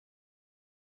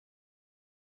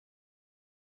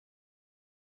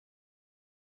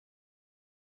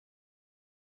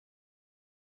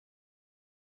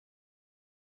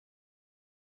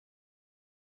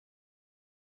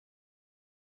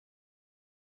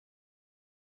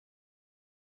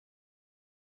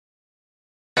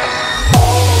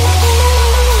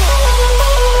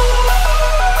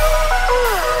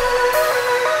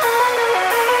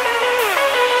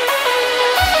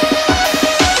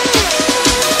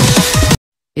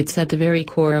It's at the very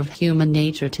core of human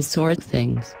nature to sort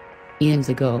things. Eons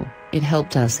ago, it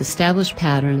helped us establish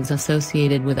patterns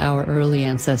associated with our early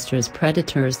ancestors'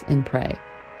 predators and prey.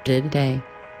 Today,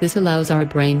 this allows our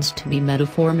brains to be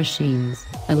metaphor machines,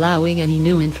 allowing any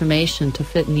new information to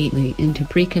fit neatly into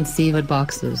preconceived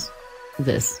boxes.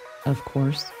 This, of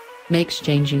course, makes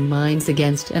changing minds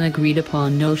against an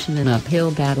agreed-upon notion an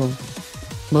uphill battle.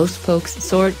 Most folks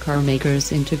sort car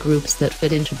makers into groups that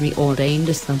fit into preordained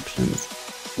assumptions.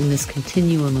 In this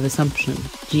continuum of assumption,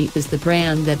 Jeep is the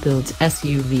brand that builds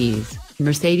SUVs,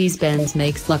 Mercedes-Benz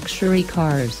makes luxury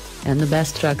cars, and the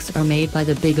best trucks are made by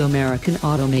the big American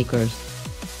automakers.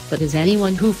 But as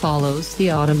anyone who follows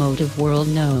the automotive world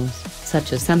knows,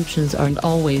 such assumptions aren't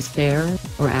always fair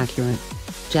or accurate.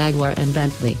 Jaguar and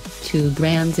Bentley, two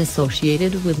brands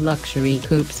associated with luxury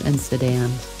coupes and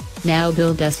sedans, now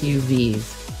build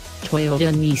SUVs. Toyota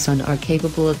and Nissan are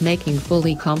capable of making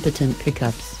fully competent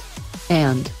pickups.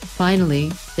 And,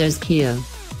 finally, there's Kia,